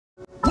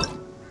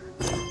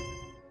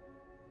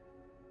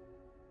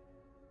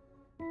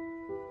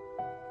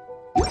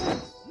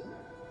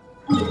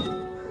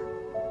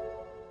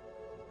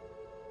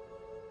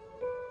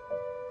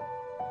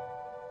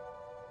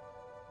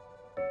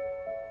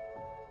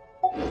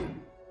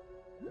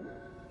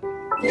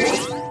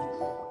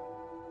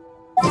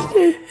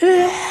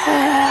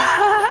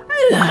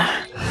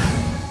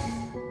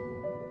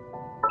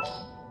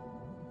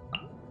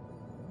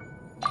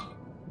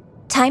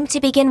Time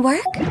to begin work?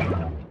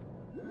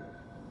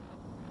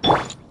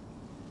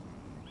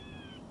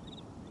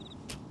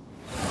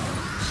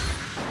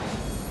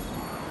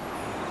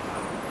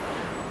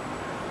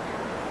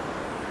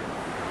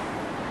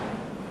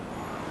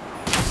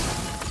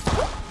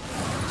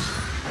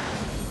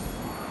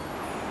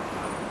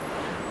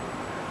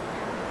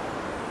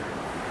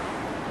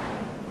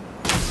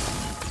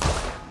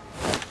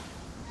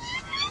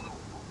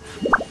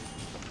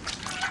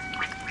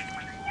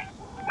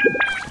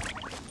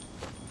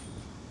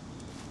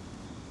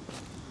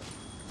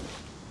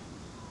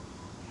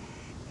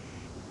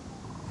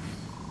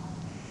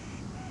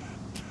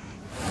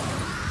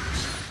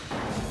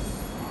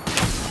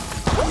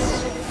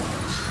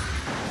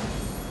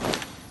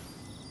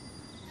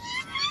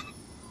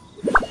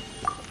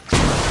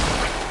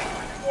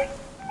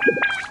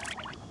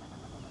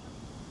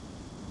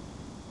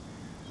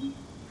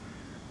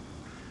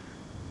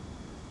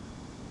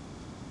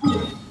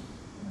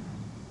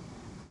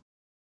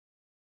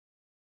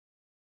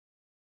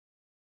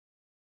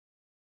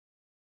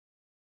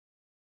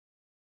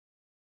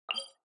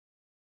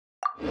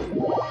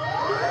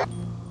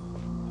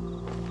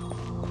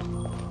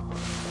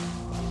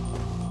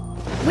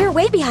 We're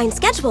way behind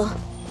schedule.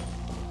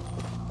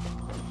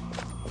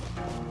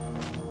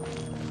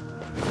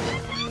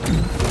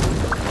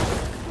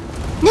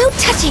 No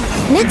touching!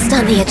 Next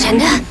on the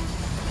agenda.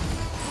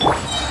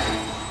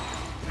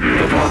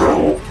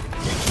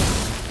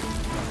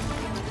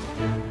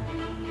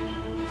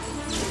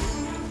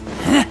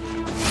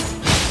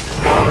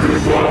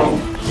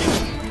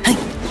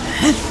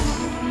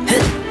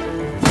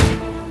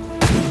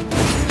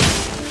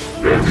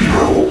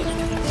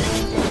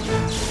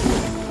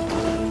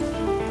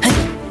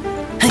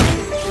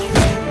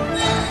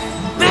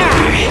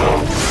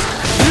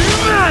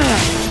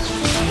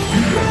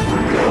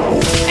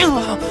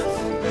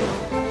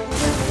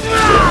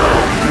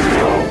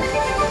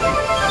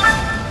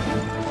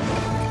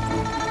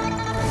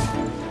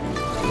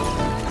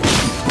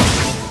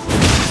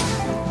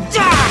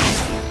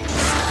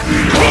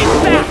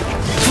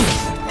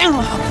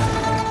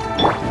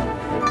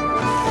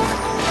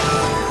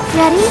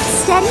 Ready,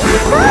 steady,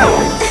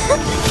 go!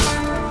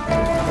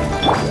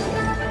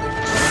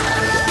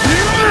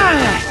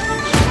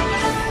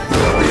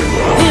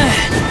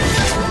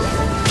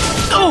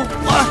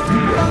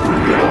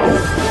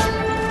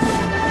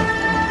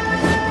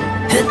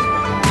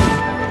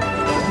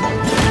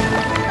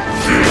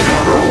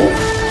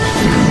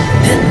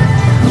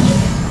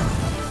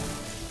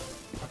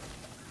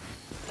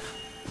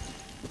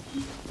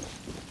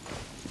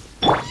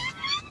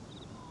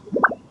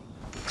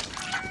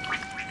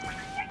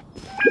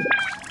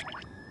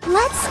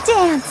 Let's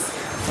dance!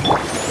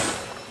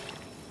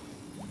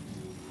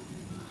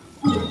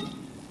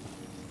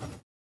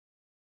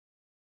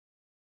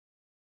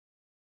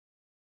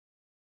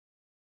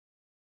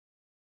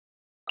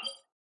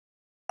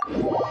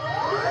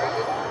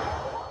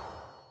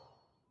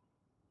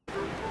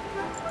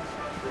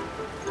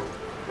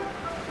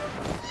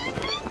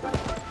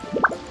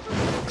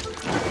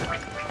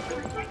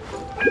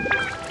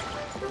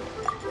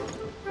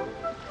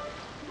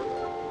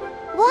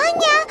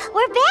 Wanya,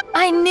 we're back!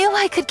 I knew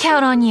I could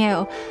count on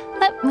you.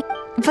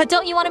 But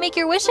don't you want to make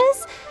your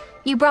wishes?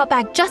 You brought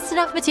back just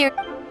enough material.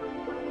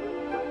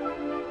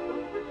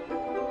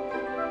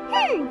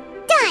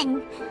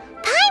 Done!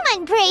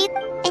 Paimon prayed,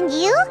 and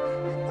you?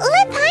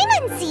 Let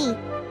Paimon see!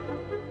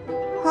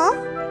 Huh?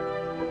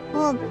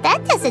 Well,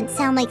 that doesn't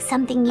sound like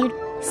something you'd...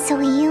 So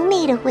you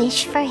made a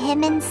wish for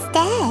him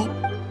instead.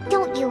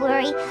 Don't you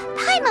worry,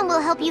 Paimon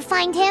will help you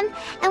find him,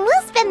 and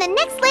we'll spend the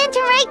next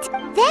lantern right...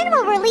 Then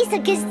we'll release a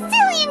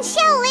gazillion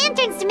shell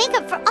lanterns to make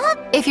up for all...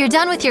 If you're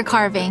done with your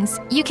carvings,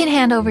 you can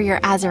hand over your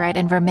Azurite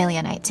and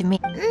Vermillionite to me.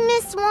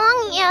 Miss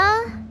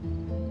Wangya...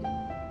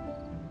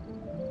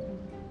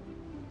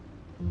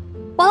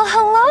 Well,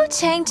 hello,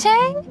 Chang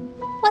Chang.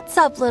 What's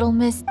up, little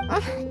miss?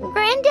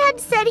 Granddad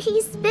said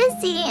he's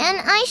busy,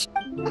 and I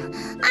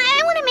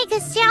want to make a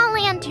shell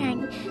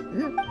lantern.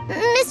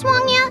 Miss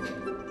Wangya...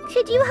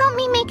 Could you help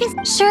me make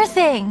a... Sure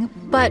thing,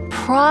 but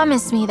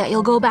promise me that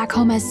you'll go back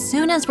home as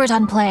soon as we're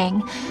done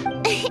playing.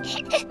 Thank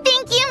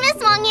you, Miss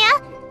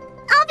Wangya.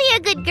 I'll be a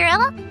good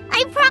girl.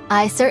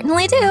 I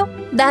certainly do.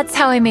 That's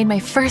how I made my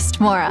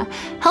first Mora,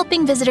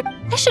 helping visitor...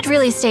 I should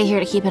really stay here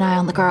to keep an eye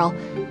on the girl.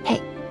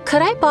 Hey,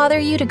 could I bother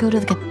you to go to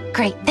the...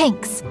 Great,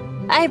 thanks.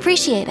 I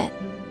appreciate it.